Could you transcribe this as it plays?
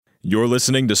You're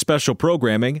listening to special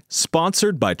programming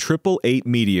sponsored by 888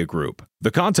 Media Group. The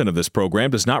content of this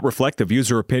program does not reflect the views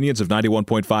or opinions of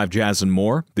 91.5 Jazz and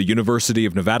More, the University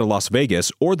of Nevada, Las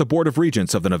Vegas, or the Board of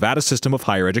Regents of the Nevada System of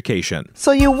Higher Education.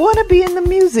 So you want to be in the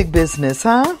music business,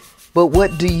 huh? But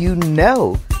what do you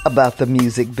know about the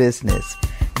music business?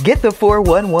 Get the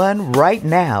 411 right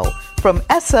now from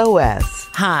SOS.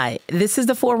 Hi, this is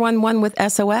the 411 with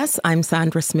SOS. I'm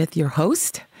Sandra Smith, your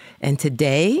host. And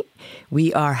today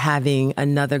we are having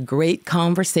another great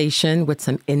conversation with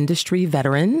some industry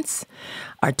veterans.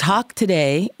 Our talk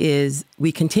today is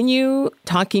we continue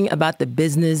talking about the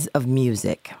business of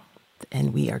music.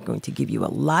 And we are going to give you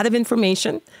a lot of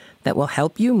information that will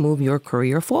help you move your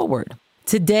career forward.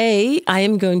 Today, I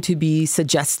am going to be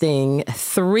suggesting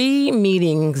 3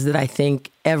 meetings that I think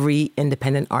every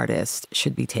independent artist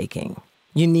should be taking.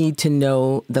 You need to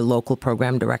know the local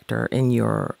program director in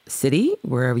your city,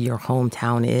 wherever your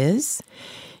hometown is.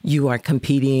 You are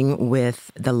competing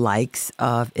with the likes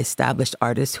of established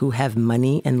artists who have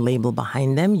money and label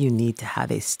behind them. You need to have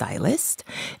a stylist,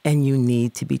 and you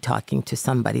need to be talking to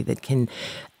somebody that can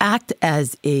act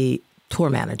as a tour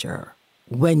manager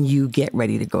when you get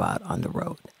ready to go out on the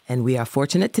road. And we are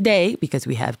fortunate today because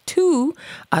we have 2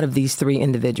 out of these 3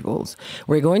 individuals.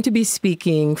 We're going to be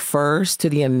speaking first to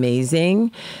the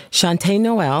amazing Shantae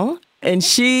Noel, and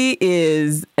she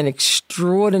is an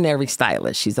extraordinary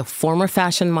stylist. She's a former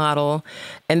fashion model,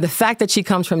 and the fact that she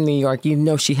comes from New York, you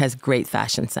know she has great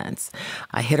fashion sense.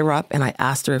 I hit her up and I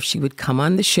asked her if she would come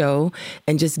on the show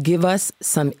and just give us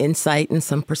some insight and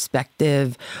some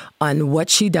perspective on what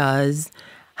she does,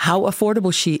 how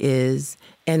affordable she is,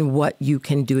 and what you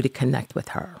can do to connect with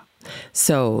her.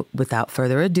 So without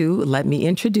further ado, let me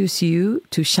introduce you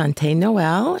to Shantae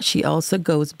Noel. She also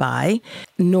goes by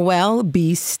Noel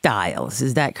B. Styles.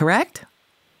 Is that correct?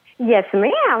 Yes,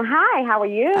 ma'am. Hi, how are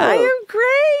you? I am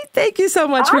great. Thank you so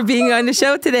much for being on the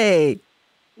show today.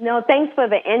 No, thanks for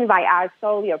the invite. I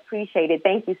solely appreciate it.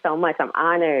 Thank you so much. I'm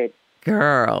honored.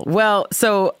 Girl. Well,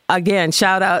 so again,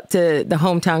 shout out to the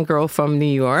hometown girl from New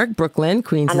York, Brooklyn.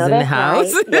 Queens is in the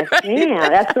house. Right. Yes,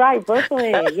 ma'am. That's right,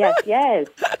 Brooklyn. Yes, yes.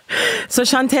 So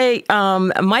Shantae,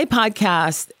 my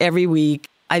podcast every week,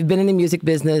 I've been in the music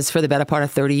business for the better part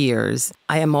of 30 years.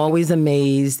 I am always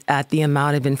amazed at the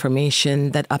amount of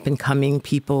information that up and coming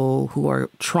people who are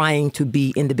trying to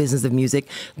be in the business of music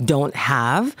don't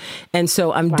have. And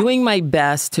so I'm doing my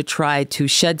best to try to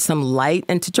shed some light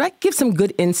and to try to give some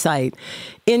good insight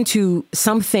into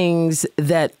some things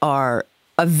that are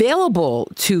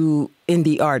available to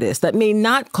indie artists that may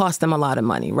not cost them a lot of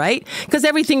money, right? Because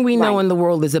everything we know in the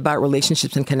world is about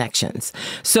relationships and connections.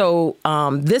 So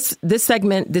this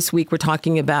segment this week, we're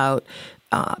talking about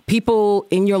people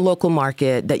in your local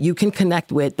market that you can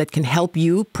connect with that can help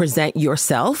you present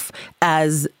yourself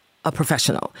as a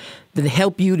professional, that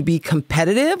help you to be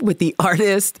competitive with the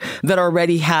artists that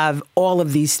already have all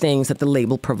of these things that the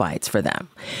label provides for them.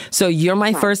 So you're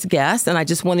my first guest, and I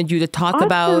just wanted you to talk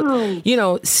about,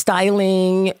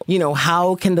 styling,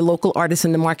 how can the local artists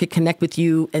in the market connect with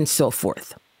you and so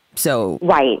forth. So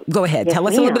go ahead. Yes, tell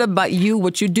us a little bit about you,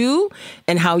 what you do,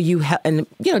 and how you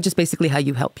just basically how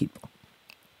you help people.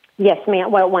 Yes, ma'am.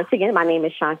 Well, once again, my name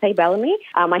is Shantae Bellamy.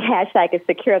 My hashtag is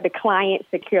secure the client,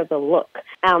 secure the look.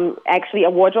 I'm actually a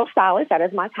wardrobe stylist. That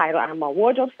is my title. I'm a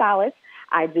wardrobe stylist.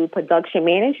 I do production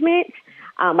management,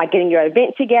 like getting your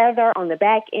event together on the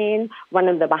back end,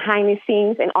 running the behind the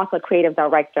scenes, and also creative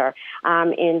director.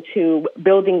 I'm into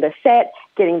building the set,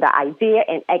 getting the idea,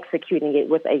 and executing it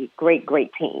with a great,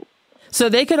 great team. So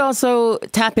they could also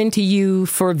tap into you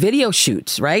for video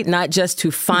shoots, right? Not just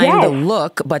to find the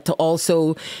look, but to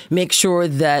also make sure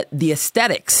that the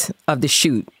aesthetics of the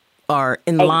shoot are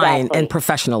in line and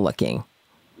professional looking.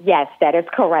 Yes, that is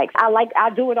correct.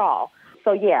 I do it all.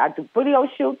 So I do video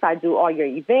shoots. I do all your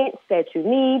events that you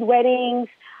need, weddings,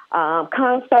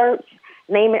 concerts,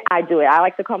 name it, I do it. I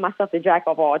like to call myself the jack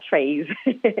of all trades.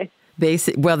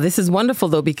 Well, this is wonderful,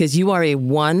 though, because you are a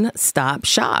one-stop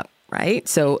shop. Right.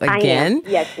 So again,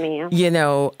 yes, ma'am.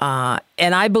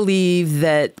 And I believe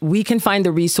that we can find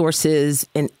the resources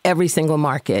in every single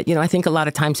market. I think a lot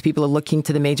of times people are looking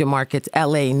to the major markets,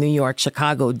 LA, New York,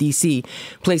 Chicago, DC,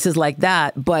 places like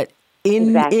that. But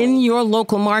in your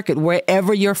local market,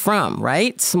 wherever you're from,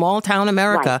 right? Small town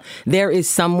America, there is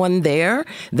someone there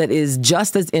that is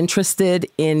just as interested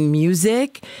in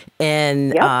music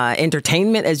and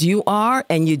entertainment as you are.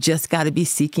 And you just got to be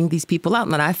seeking these people out.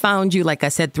 And I found you, like I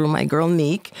said, through my girl,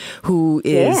 Neek, who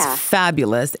is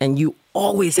fabulous. And you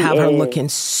always have her looking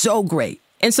so great.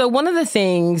 And so one of the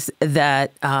things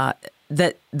that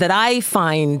that I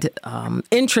find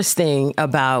interesting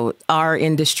about our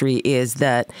industry is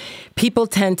that people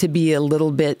tend to be a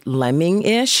little bit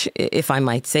lemming-ish, if I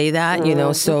might say that, you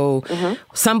know, so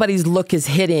somebody's look is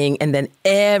hitting and then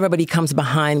everybody comes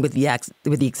behind with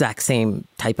the exact same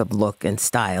type of look and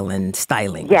style and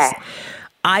styling. Yes.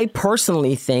 I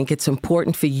personally think it's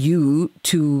important for you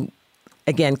to,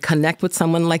 again, connect with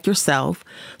someone like yourself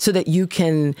so that you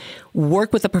can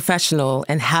work with a professional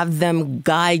and have them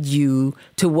guide you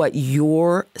to what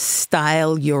your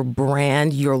style, your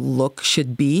brand, your look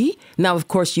should be. Now, of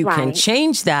course, you can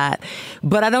change that,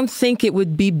 but I don't think it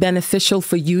would be beneficial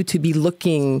for you to be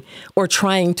looking or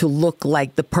trying to look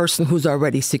like the person who's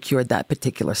already secured that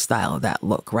particular style, that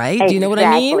look, right? Exactly. Do you know what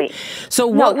I mean? So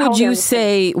what would you totally.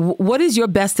 say, what is your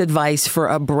best advice for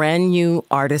a brand new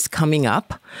artist coming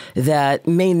up that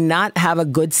may not have a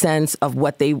good sense of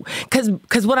what they,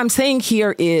 because what I'm saying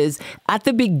here is at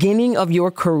the beginning of your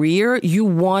career, you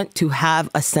want to have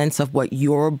a sense of what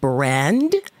your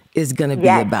brand is going to be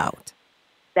about.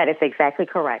 That is exactly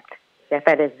correct. Yes,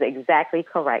 that is exactly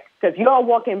correct. Because you're a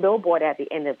walking billboard at the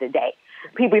end of the day.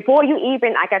 Before you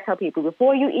even, like I tell people,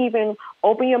 before you even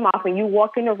open your mouth and you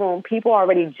walk in the room, people are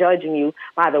already judging you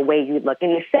by the way you look.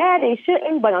 And it's sad, they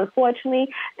shouldn't, but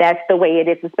unfortunately, that's the way it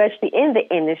is, especially in the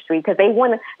industry, because they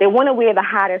want to wear the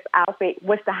hottest outfit,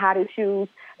 what's the hottest shoes,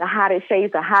 the hottest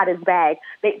shades, the hottest bag.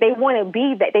 They want to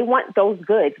be that. They want those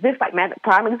goods. This, like,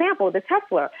 prime example, the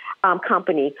Tesla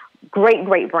company, great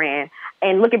brand.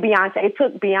 And look at Beyonce. It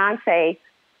took Beyonce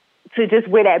to just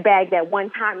wear that bag that one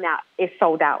time. Now it's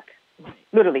sold out.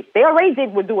 Literally. They already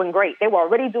were doing great. They were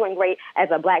already doing great as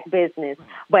a black business.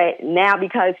 But now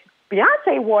because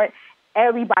Beyonce wore it,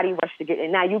 everybody rushed to get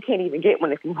it. Now you can't even get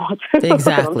one if you want to.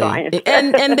 Exactly.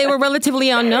 and they were relatively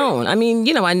unknown. I mean,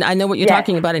 you know, I know what you're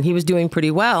talking about, and he was doing pretty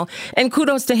well. And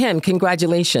kudos to him.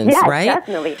 Congratulations, right?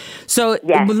 Definitely. So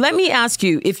let me ask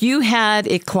you, if you had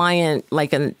a client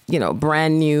like a, you know,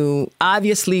 brand new,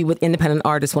 obviously with independent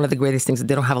artists, one of the greatest things is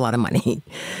they don't have a lot of money,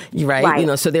 right? You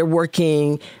know, so they're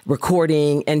working,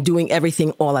 recording, and doing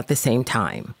everything all at the same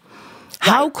time.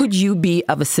 How could you be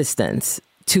of assistance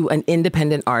to an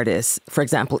independent artist, for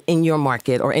example, in your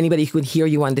market, or anybody who would hear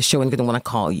you on the show and going to want to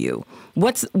call you?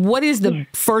 What is the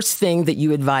first thing that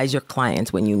you advise your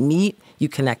clients when you meet, you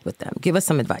connect with them? Give us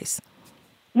some advice.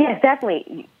 Yes,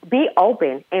 definitely. Be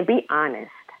open and be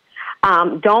honest.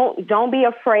 Don't be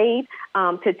afraid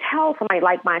to tell somebody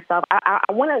like myself. I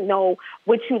want to know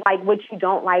what you like, what you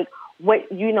don't like.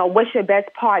 What, you know, what's your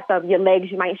best parts of your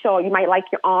legs you might show, or you might like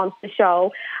your arms to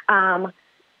show.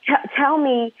 Tell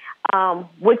me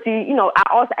what do you know. I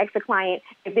also ask the client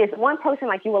if there's one person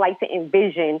like you would like to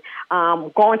envision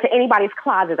going to anybody's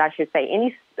closet, I should say,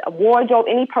 any wardrobe,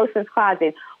 any person's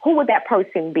closet. Who would that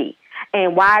person be,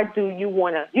 and why do you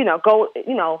want to, you know, go,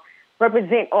 you know,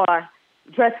 represent or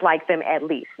dress like them at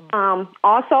least?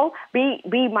 Also, be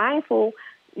mindful.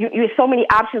 You have so many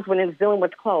options when it's dealing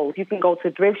with clothes. You can go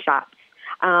to thrift shops.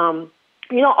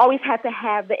 You don't always have to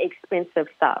have the expensive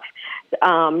stuff.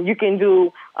 You can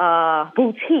do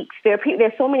boutiques.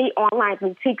 There's so many online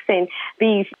boutiques, and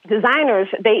these designers,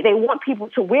 they want people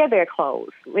to wear their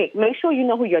clothes. Make sure you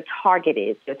know who your target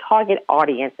is. Your target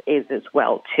audience is as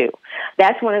well too.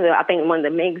 That's one of the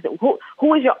main.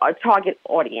 Who is your target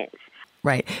audience?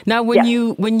 Right. Now, when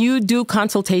you do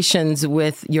consultations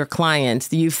with your clients,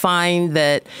 do you find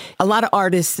that a lot of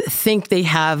artists think they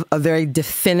have a very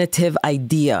definitive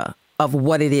idea of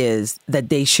what it is that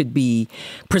they should be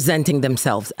presenting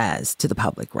themselves as to the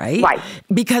public, right? Right.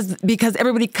 Because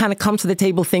everybody kind of comes to the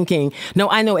table thinking, no,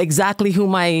 I know exactly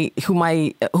who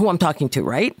I'm talking to,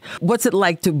 right? What's it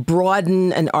like to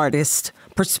broaden an artist's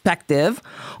perspective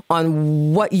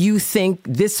on what you think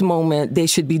this moment they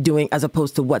should be doing as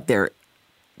opposed to what they're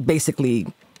basically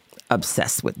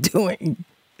obsessed with doing?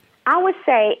 I would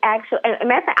say, actually, and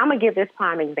matter of fact, I'm going to give this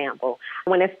prime example.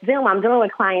 When I'm dealing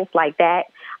with clients like that,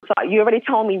 so you already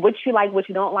told me what you like, what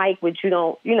you don't like, what you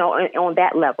don't, you know, on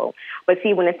that level. But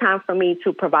see, when it's time for me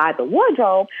to provide the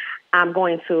wardrobe, I'm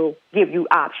going to give you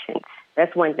options.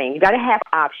 That's one thing. You got to have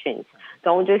options.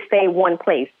 Don't just stay one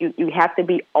place. You have to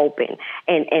be open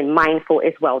and mindful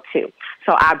as well, too.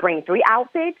 So I bring 3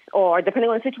 outfits, or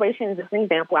depending on the situation, as an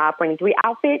example, I'll bring 3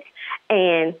 outfits.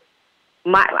 And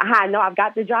how I know I've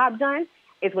got the job done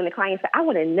is when the client says, I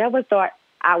would have never thought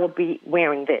I would be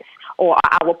wearing this, or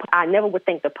I never would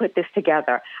think to put this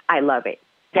together. I love it.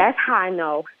 That's how I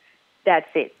know that's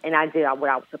it. And I did what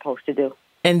I was supposed to do.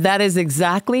 And that is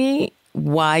exactly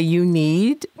why you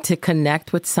need to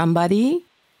connect with somebody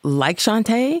like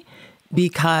Shantae,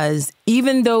 because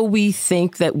even though we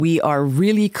think that we are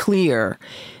really clear,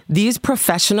 these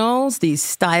professionals, these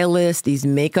stylists, these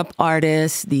makeup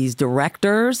artists, these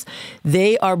directors,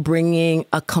 they are bringing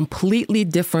a completely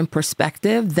different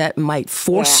perspective that might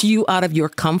force you out of your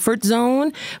comfort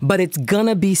zone, but it's going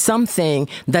to be something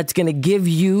that's going to give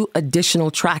you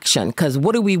additional traction. Because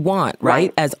what do we want,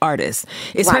 right, as artists,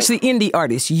 especially indie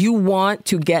artists? You want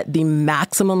to get the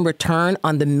maximum return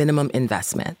on the minimum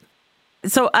investment.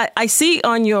 So I see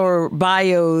on your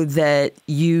bio that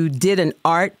you did an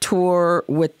art tour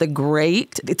with the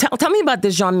great. Tell me about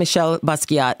this Jean-Michel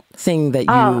Basquiat thing that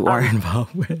you are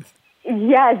involved with.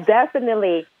 Yes,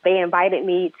 definitely. They invited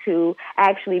me to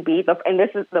actually be and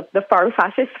this is the first,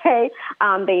 I should say.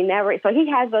 So he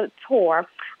has a tour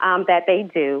that they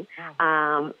do,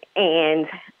 and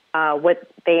what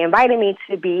they invited me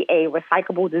to be a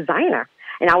recyclable designer.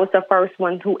 And I was the first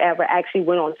one who ever actually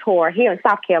went on tour here in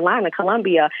South Carolina,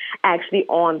 Columbia, actually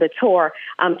on the tour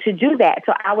to do that.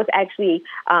 So I was actually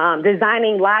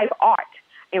designing live art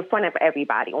in front of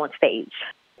everybody on stage.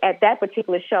 At that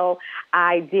particular show,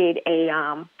 I did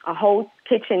a whole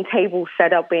kitchen table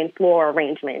set up in floral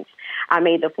arrangements. I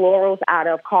made the florals out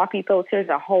of coffee filters,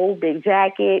 a whole big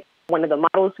jacket. One of the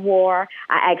models wore.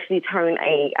 I actually turned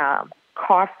a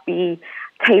coffee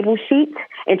table sheet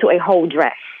into a whole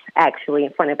dress, actually,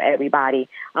 in front of everybody.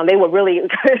 They were really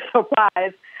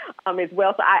surprised as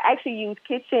well. So I actually used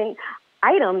kitchen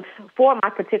items for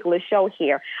my particular show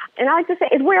here. And I like to say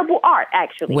it's wearable art,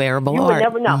 actually. Wearable art. You would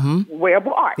never know. Mm-hmm.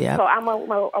 Wearable art. Yep. So I'm a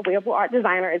wearable art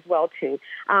designer as well, too.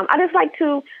 I just like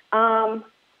to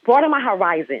broaden my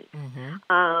horizons.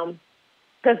 Mm-hmm.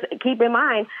 Because keep in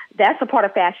mind, that's a part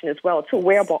of fashion as well, too.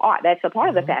 Wearable art, that's a part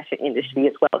of the fashion industry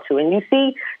as well, too. And you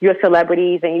see your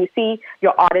celebrities and you see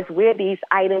your artists wear these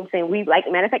items. And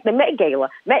matter of fact, the Met Gala,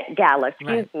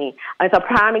 excuse me, is a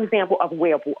prime example of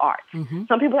wearable art. Mm-hmm.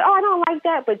 Some people say, I don't like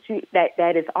that, but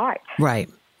that is art. Right.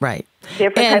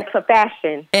 Different types of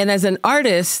fashion. And as an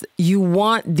artist, you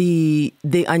want the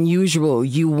unusual.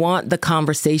 You want the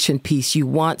conversation piece. You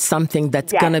want something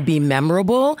that's going to be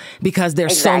memorable because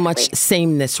there's so much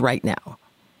sameness right now.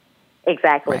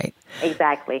 Exactly. Right.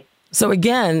 Exactly. So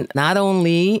again, not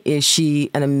only is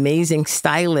she an amazing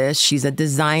stylist, she's a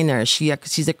designer,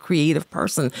 she's a creative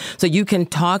person. So you can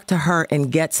talk to her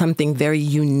and get something very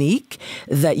unique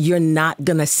that you're not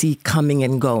going to see coming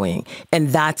and going.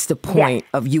 And that's the point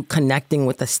of you connecting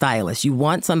with a stylist. You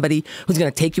want somebody who's going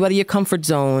to take you out of your comfort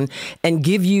zone and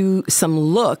give you some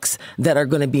looks that are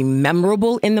going to be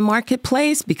memorable in the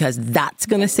marketplace because that's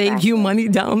going to save you money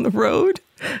down the road.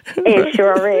 It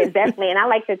sure is, definitely. And I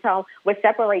like to tell what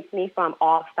separates me from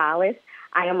all stylists.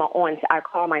 I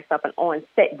call myself an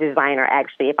on-set designer,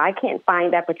 actually. If I can't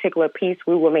find that particular piece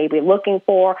we were maybe looking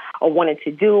for or wanted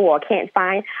to do or can't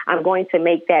find, I'm going to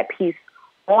make that piece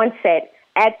on set,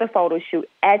 at the photo shoot,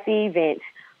 at the event,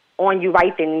 on you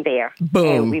right then and there. Boom.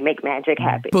 And we make magic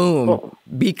happen. Boom.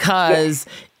 Because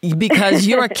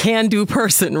you're a can-do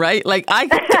person, right? Like I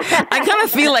kind of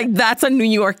feel like that's a New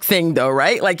York thing, though,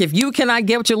 right? Like if you cannot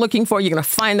get what you're looking for, you're going to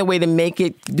find a way to make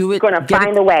it, do it. Going to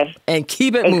find a way. And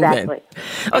keep it moving.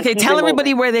 Okay, tell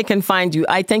everybody where they can find you.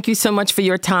 I thank you so much for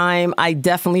your time. I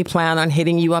definitely plan on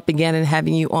hitting you up again and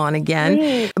having you on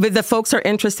again. But if the folks are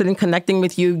interested in connecting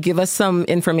with you, give us some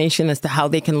information as to how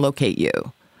they can locate you.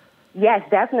 Yes,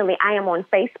 definitely. I am on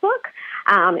Facebook,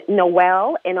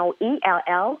 Noelle,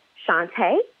 Noell,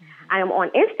 Shantae. I am on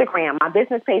Instagram. My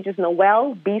business page is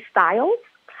Noelle B Styles.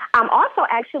 I'm also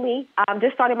actually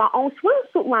just started my own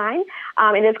swimsuit line,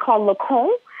 and it's called Le Con.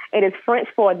 It is French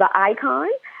for the icon.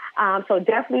 So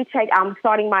definitely check. I'm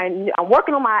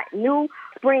working on my new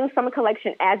spring summer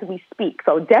collection as we speak.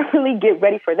 So definitely get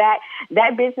ready for that.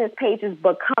 That business page is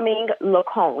Becoming Le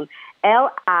Con,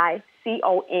 LICONE.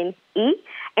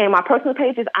 And my personal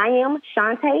page is I am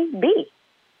Shantae B.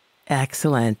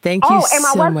 Excellent. Thank you so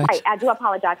much. Oh, and my website, I do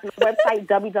apologize. My website,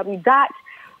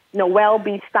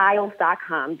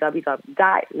 www.noellbstyles.com,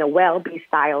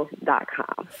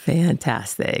 www.noellbstyles.com.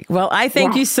 Fantastic. Well, I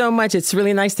thank you so much. It's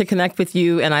really nice to connect with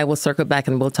you, and I will circle back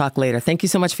and we'll talk later. Thank you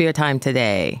so much for your time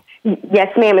today.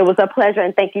 Yes, ma'am. It was a pleasure,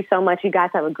 and thank you so much. You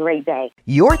guys have a great day.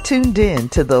 You're tuned in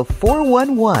to the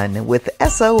 411 with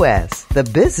SOS, the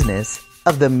business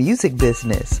of the music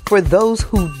business, for those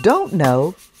who don't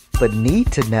know but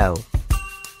need to know.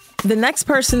 The next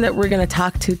person that we're going to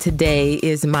talk to today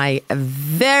is my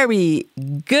very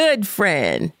good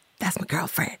friend. That's my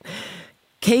girlfriend,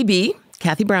 KB,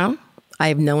 Kathy Brown. I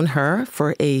have known her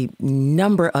for a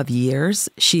number of years.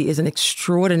 She is an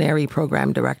extraordinary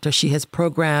program director. She has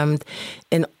programmed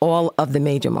in all of the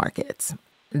major markets.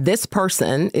 This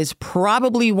person is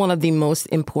probably one of the most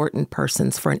important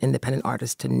persons for an independent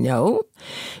artist to know,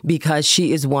 because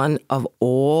she is one of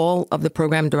all of the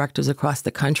program directors across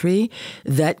the country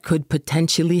that could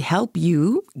potentially help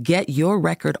you get your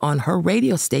record on her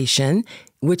radio station,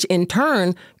 which in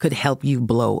turn could help you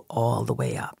blow all the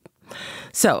way up.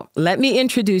 So let me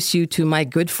introduce you to my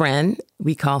good friend.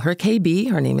 We call her KB.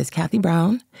 Her name is Kathy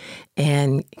Brown.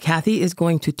 And Kathy is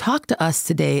going to talk to us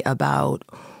today about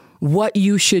what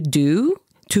you should do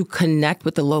to connect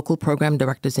with the local program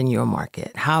directors in your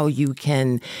market, how you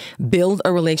can build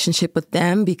a relationship with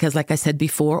them, because like I said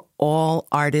before, all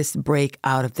artists break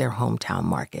out of their hometown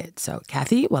market. So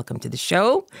Kathy, welcome to the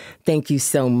show. Thank you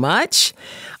so much.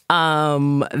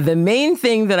 The main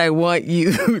thing that I want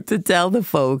you to tell the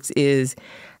folks is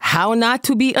how not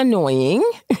to be annoying,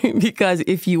 because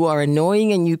if you are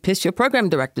annoying and you piss your program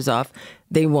directors off,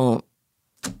 they won't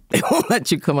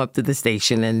let you come up to the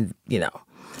station and,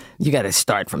 you got to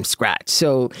start from scratch.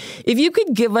 So if you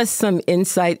could give us some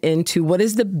insight into what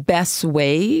is the best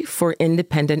way for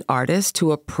independent artists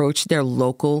to approach their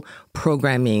local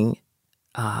programming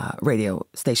radio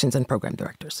stations and program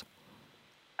directors.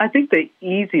 I think the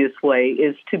easiest way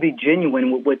is to be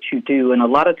genuine with what you do. And a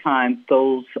lot of times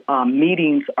those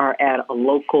meetings are at a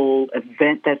local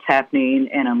event that's happening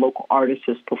and a local artist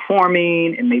is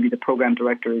performing and maybe the program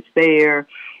director is there,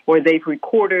 or they've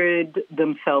recorded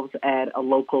themselves at a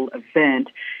local event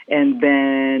and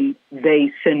then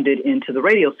they send it into the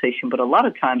radio station. But a lot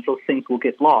of times those things will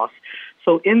get lost.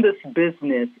 So in this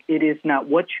business, it is not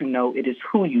what you know, it is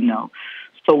who you know.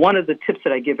 So one of the tips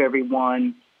that I give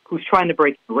everyone who's trying to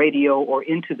break the radio or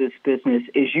into this business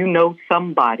is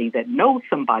somebody that knows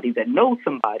somebody that knows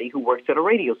somebody who works at a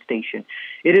radio station.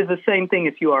 It is the same thing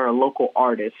if you are a local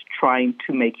artist trying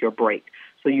to make your break.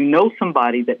 So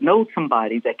somebody that knows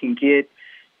somebody that can get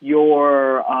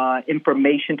your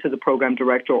information to the program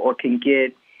director or can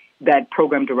get that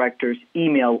program director's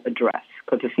email address,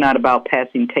 because it's not about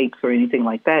passing tapes or anything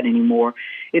like that anymore.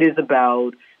 It is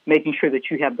about making sure that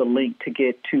you have the link to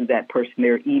get to that person,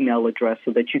 their email address,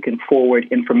 so that you can forward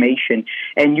information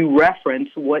and you reference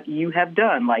what you have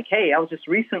done. Like, hey, I was just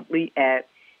recently at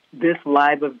this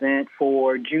live event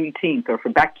for Juneteenth or for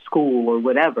back to school or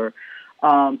whatever,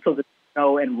 so that they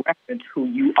know and reference who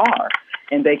you are.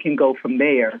 And they can go from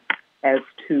there as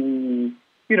to,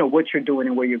 what you're doing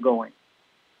and where you're going.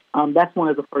 That's one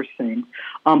of the first things.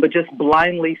 But just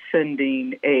blindly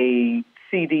sending a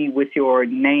CD with your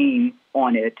name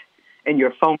on it and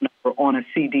your phone number on a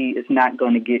CD is not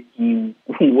going to get you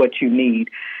what you need.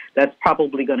 That's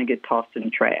probably going to get tossed in the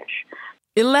trash.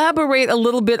 Elaborate a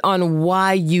little bit on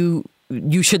why you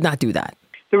should not do that.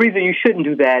 The reason you shouldn't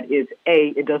do that is,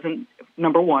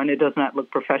 number one, it does not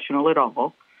look professional at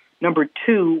all. Number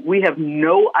two, we have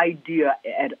no idea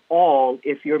at all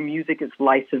if your music is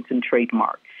licensed and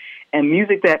trademarked. And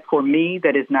music that, for me,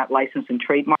 that is not licensed and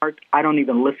trademarked, I don't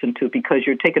even listen to, because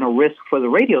you're taking a risk for the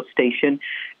radio station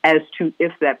as to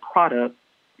if that product,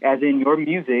 as in your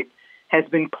music, has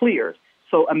been cleared.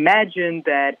 So imagine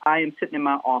that I am sitting in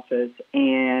my office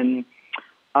and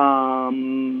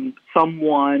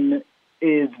someone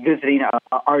is visiting, an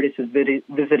artist is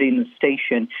visiting the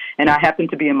station, and I happen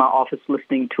to be in my office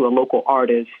listening to a local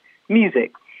artist's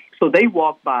music. So they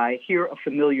walk by, hear a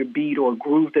familiar beat or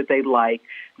groove that they like,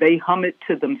 they hum it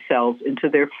to themselves into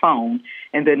their phone,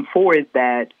 and then forward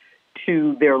that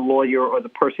to their lawyer or the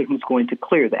person who's going to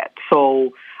clear that.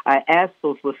 So I ask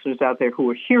those listeners out there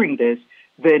who are hearing this,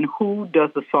 then who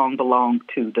does the song belong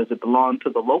to? Does it belong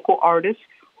to the local artist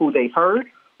who they heard,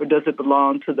 or does it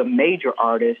belong to the major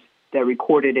artist that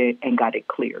recorded it and got it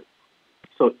cleared?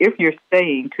 So if you're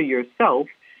saying to yourself,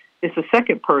 it's the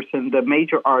second person, the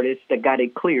major artist, that got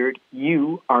it cleared,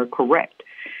 you are correct.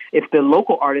 If the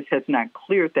local artist has not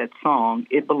cleared that song,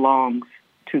 it belongs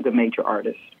to the major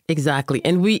artist. Exactly.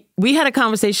 And we had a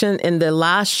conversation in the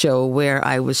last show where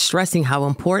I was stressing how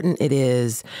important it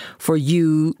is for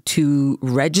you to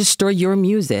register your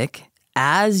music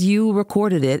as you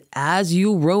recorded it, as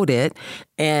you wrote it,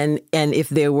 and if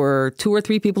there were 2 or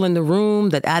 3 people in the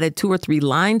room that added 2 or 3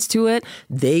 lines to it,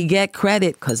 they get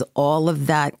credit, because all of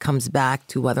that comes back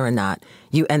to whether or not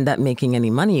you end up making any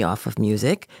money off of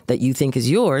music that you think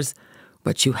is yours,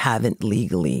 but you haven't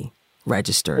legally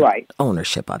registered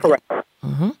ownership of it.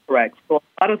 Mm-hmm. Correct. So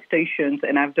a lot of stations,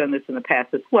 and I've done this in the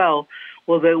past as well,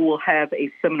 they will have a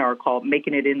seminar called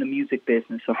Making It in the Music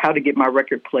Business, or how to get my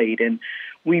record played. And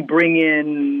we bring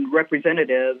in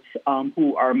representatives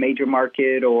who are major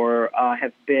market or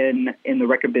have been in the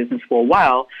record business for a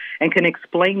while and can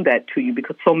explain that to you,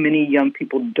 because so many young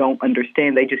people don't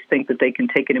understand. They just think that they can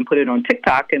take it and put it on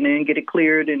TikTok and then get it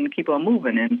cleared and keep on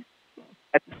moving. And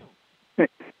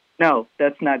No,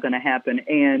 that's not going to happen.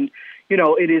 And, you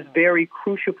know, it is very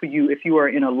crucial for you if you are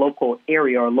in a local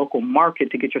area or a local market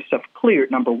to get your stuff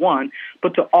cleared, number one,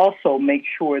 but to also make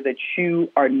sure that you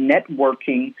are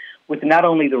networking with not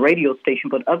only the radio station,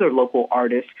 but other local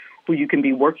artists who you can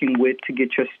be working with to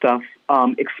get your stuff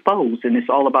exposed. And it's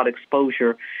all about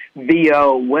exposure via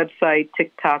website,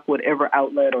 TikTok, whatever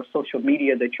outlet or social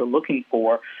media that you're looking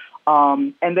for.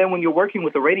 And then when you're working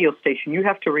with a radio station, you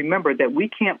have to remember that we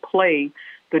can't play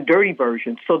the dirty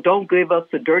version. So don't give us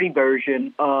the dirty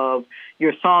version of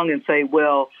your song and say,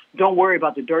 well, don't worry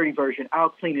about the dirty version, I'll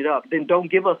clean it up. Then don't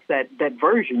give us that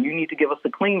version. You need to give us the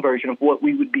clean version of what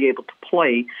we would be able to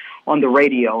play on the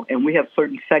radio. And we have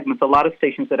certain segments. A lot of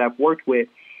stations that I've worked with,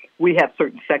 we have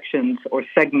certain sections or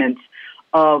segments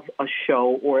of a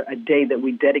show or a day that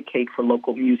we dedicate for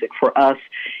local music. For us,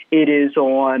 it is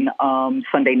on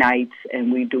Sunday nights,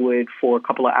 and we do it for a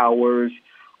couple of hours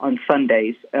on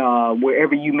Sundays.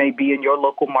 Wherever you may be in your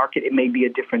local market, it may be a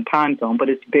different time zone, but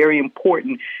it's very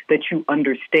important that you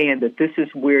understand that this is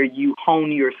where you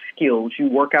hone your skills, you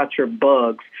work out your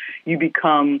bugs, you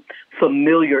become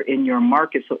familiar in your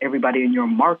market so everybody in your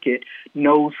market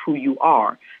knows who you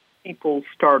are. People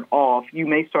start off, you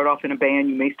may start off in a band,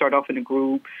 you may start off in a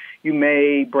group, you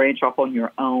may branch off on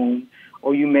your own,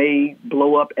 or you may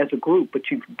blow up as a group, but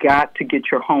you've got to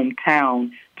get your hometown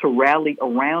to rally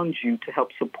around you to help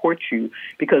support you,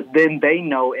 because then they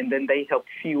know and then they help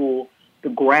fuel the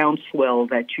groundswell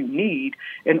that you need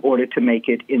in order to make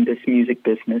it in this music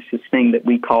business, this thing that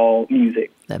we call music.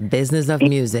 The business of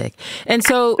music. And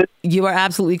so you are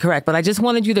absolutely correct, but I just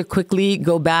wanted you to quickly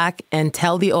go back and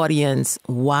tell the audience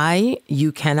why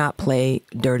you cannot play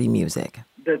dirty music.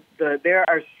 There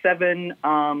are 7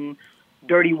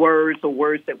 dirty words or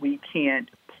words that we can't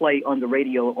play on the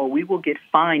radio, or we will get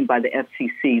fined by the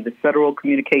FCC, the Federal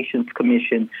Communications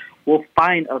Commission, will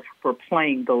fine us for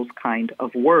playing those kind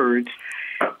of words.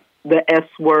 The S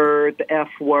word, the F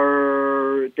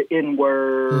word, the N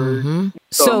word. Mm-hmm.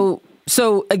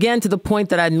 So again, to the point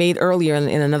that I made earlier in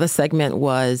another segment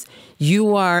was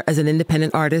you are, as an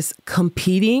independent artist,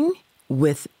 competing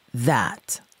with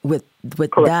that, with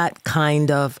that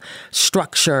kind of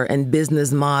structure and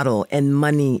business model and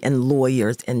money and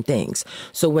lawyers and things.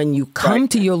 So when you come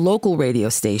to your local radio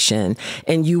station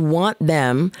and you want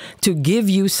them to give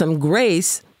you some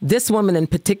grace, this woman in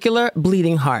particular,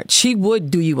 Bleeding Heart, she would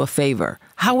do you a favor.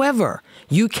 However,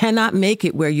 you cannot make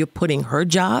it where you're putting her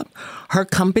job, her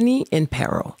company in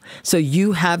peril. So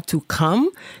you have to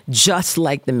come just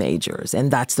like the majors.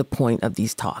 And that's the point of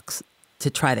these talks, to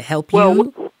try to help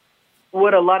you.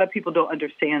 What a lot of people don't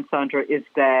understand, Sandra, is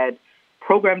that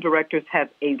program directors have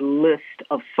a list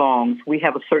of songs. We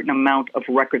have a certain amount of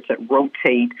records that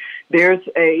rotate. There's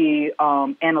a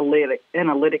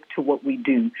analytic to what we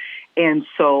do. And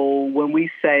so when we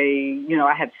say, you know,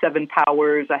 I have 7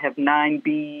 powers, I have 9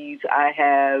 Bs, I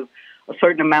have a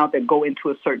certain amount that go into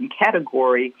a certain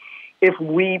category, if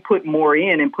we put more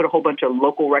in and put a whole bunch of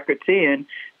local records in,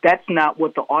 that's not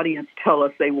what the audience tell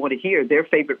us they want to hear. Their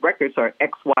favorite records are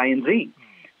X, Y, and Z.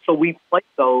 So we play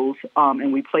those,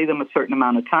 and we play them a certain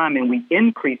amount of time, and we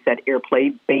increase that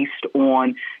airplay based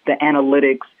on the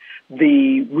analytics,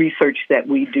 the research that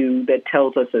we do that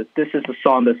tells us that this is a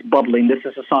song that's bubbling, this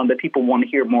is a song that people want to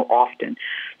hear more often.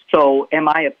 So am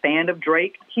I a fan of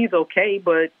Drake? He's okay,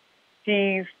 but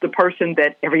he's the person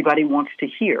that everybody wants to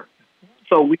hear.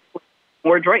 So we play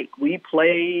more Drake. We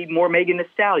play more Megan Thee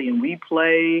Stallion. We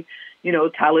play, you know,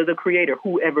 Tyler, the Creator,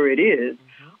 whoever it is.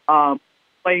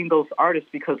 Playing those artists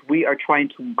because we are trying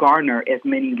to garner as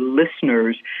many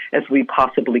listeners as we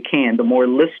possibly can. The more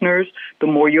listeners, the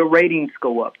more your ratings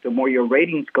go up. The more your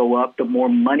ratings go up, the more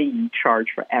money you charge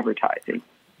for advertising.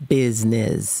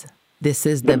 Business. This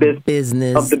is the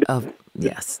business of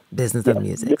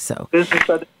music. So,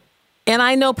 and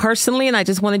I know personally, and I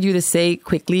just wanted you to say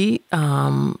quickly,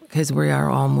 because we are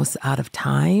almost out of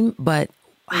time, but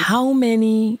how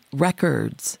many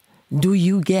records do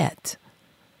you get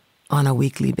on a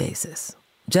weekly basis?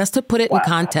 Just to put it in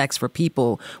context for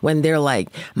people when they're like,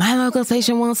 my local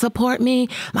station won't support me.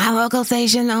 My local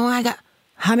station, oh my God.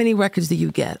 How many records do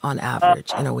you get on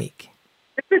average in a week?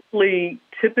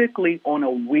 Typically on a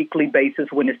weekly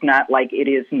basis, when it's not like it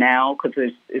is now,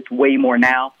 because it's way more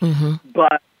now. Mm-hmm.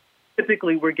 But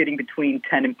typically we're getting between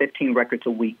 10 and 15 records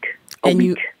a week.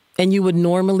 And you would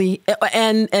normally,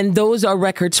 and those are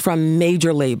records from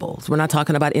major labels. We're not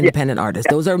talking about independent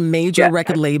artists. Those are major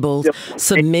record labels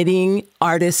submitting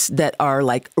artists that are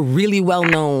like really well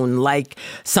known, like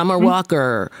Summer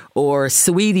Walker or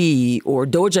Saweetie or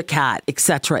Doja Cat, et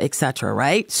cetera,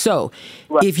 right? So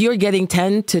if you're getting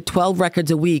 10 to 12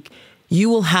 records a week, you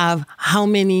will have how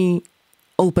many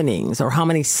openings or how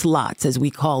many slots, as we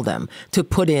call them, to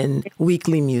put in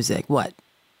weekly music? What?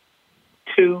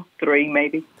 2, 3,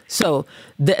 maybe. So,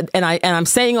 I'm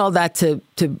saying all that to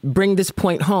bring this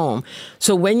point home.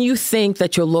 So when you think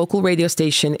that your local radio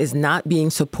station is not being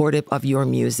supportive of your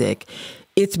music,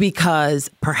 it's because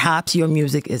perhaps your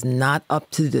music is not up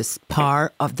to this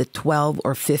par of the 12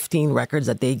 or 15 records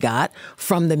that they got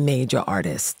from the major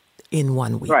artists in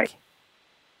 1 week. Right.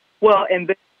 Well, and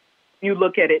then you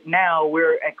look at it now,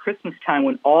 we're at Christmas time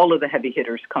when all of the heavy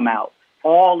hitters come out.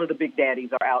 All of the big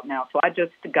daddies are out now. So I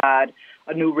just got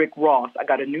a new Rick Ross. I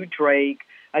got a new Drake.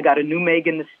 I got a new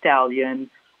Megan Thee Stallion.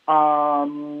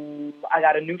 I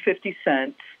got a new 50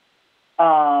 Cent.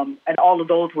 And all of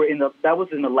those were that was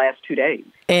in the last 2 days.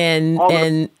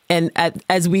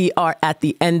 As we are at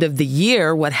the end of the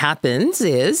year, what happens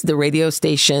is the radio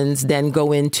stations then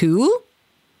go into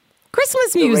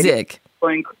Christmas music.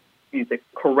 Playing Christmas music,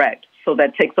 correct. So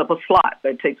that takes up a slot.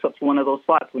 That takes up one of those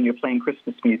slots when you're playing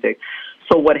Christmas music.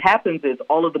 So what happens is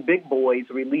all of the big boys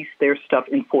release their stuff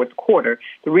in fourth quarter.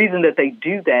 The reason that they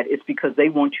do that is because they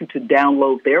want you to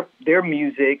download their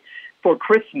music for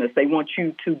Christmas. They want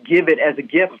you to give it as a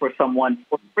gift for someone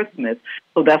for Christmas.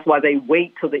 So that's why they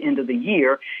wait till the end of the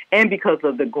year. And because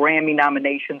of the Grammy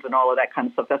nominations and all of that kind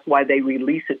of stuff, that's why they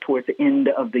release it towards the end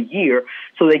of the year.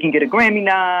 So they can get a Grammy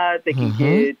nod, they can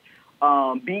get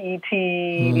BET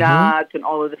nods and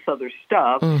all of this other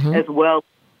stuff, as well as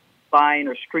buying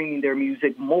or streaming their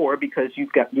music more because you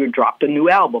dropped a new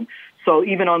album. So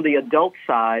even on the adult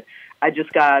side, I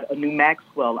just got a new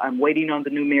Maxwell. I'm waiting on the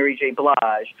new Mary J.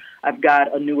 Blige. I've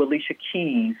got a new Alicia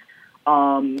Keys.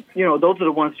 Those are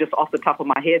the ones just off the top of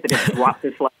my head that have dropped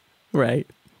this last. Right.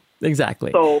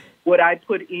 Exactly. So would I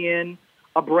put in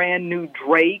a brand new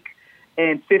Drake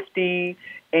and 50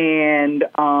 and,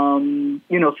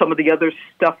 some of the other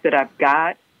stuff that I've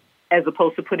got, as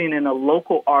opposed to putting in a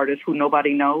local artist who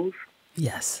nobody knows?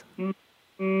 Yes.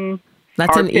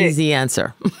 That's an easy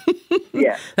answer.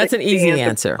 Yeah. That's an easy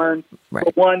answer. Right.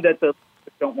 The one that the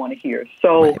don't want to hear.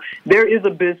 So there is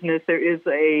a business, there is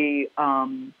a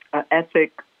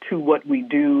ethic to what we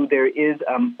do. There is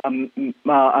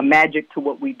a magic to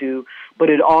what we do, but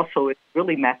it also is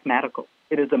really mathematical.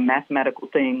 It is a mathematical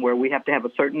thing where we have to have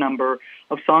a certain number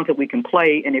of songs that we can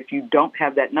play, and if you don't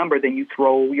have that number, then you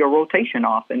throw your rotation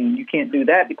off, and you can't do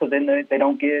that because then they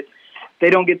don't get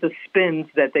the spins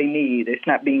that they need. It's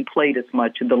not being played as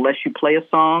much. And the less you play a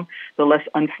song, the less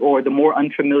the more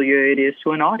unfamiliar it is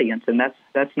to an audience, and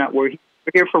that's not where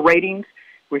we're here for ratings.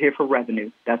 We're here for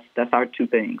revenue. That's our two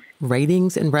things.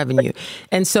 Ratings and revenue.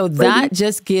 And so that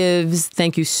just gives,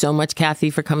 thank you so much, Kathy,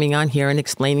 for coming on here and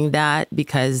explaining that,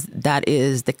 because that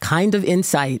is the kind of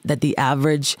insight that the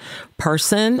average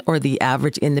person or the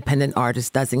average independent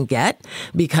artist doesn't get,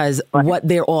 because what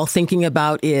they're all thinking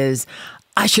about is,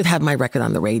 I should have my record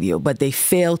on the radio, but they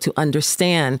fail to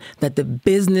understand that the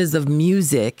business of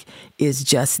music is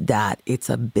just that. It's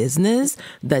a business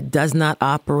that does not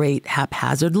operate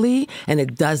haphazardly, and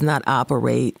it does not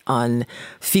operate on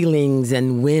feelings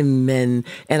and whim. And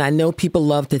I know people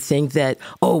love to think that,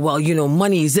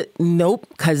 money is it? Nope,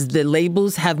 because the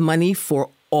labels have money for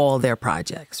all their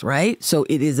projects, right? So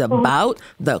it is about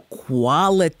the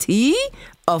quality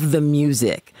of the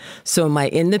music. So my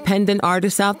independent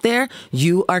artists out there,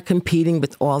 you are competing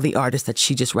with all the artists that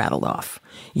she just rattled off.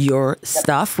 Your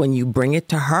stuff, when you bring it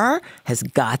to her, has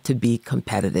got to be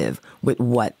competitive with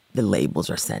what the labels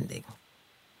are sending.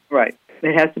 Right.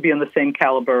 It has to be on the same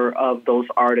caliber of those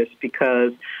artists,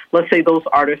 because let's say those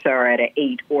artists are at an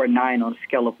 8 or a 9 on a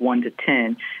scale of 1 to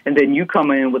 10, and then you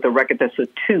come in with a record that's a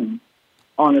 2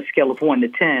 on a scale of 1 to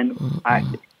 10, I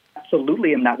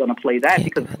absolutely am not going to play that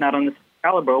because it's not on the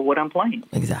caliber of what I'm playing.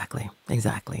 Exactly.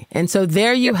 And so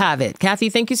there you have it. Kathy,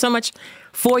 thank you so much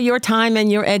for your time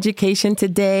and your education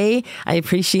today. I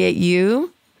appreciate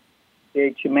you.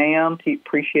 Appreciate you, ma'am.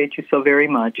 Appreciate you so very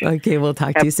much. Okay, we'll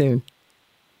talk to you soon.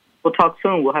 We'll talk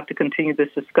soon. We'll have to continue this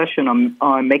discussion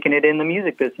on making it in the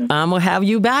music business. We'll have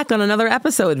you back on another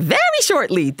episode very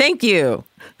shortly. Thank you.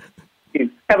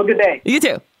 Have a good day. You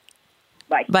too.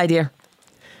 Bye. Bye, dear.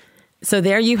 So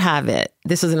there you have it.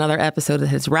 This is another episode that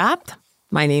has wrapped.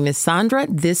 My name is Sandra.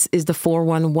 This is the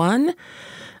 411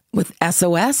 with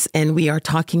SOS, and we are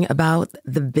talking about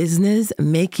the business,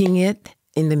 making it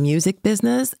in the music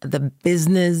business, the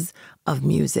business of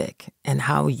music, and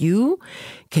how you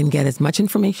can get as much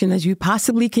information as you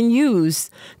possibly can use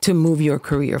to move your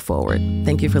career forward.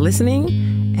 Thank you for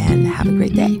listening, and have a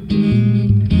great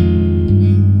day.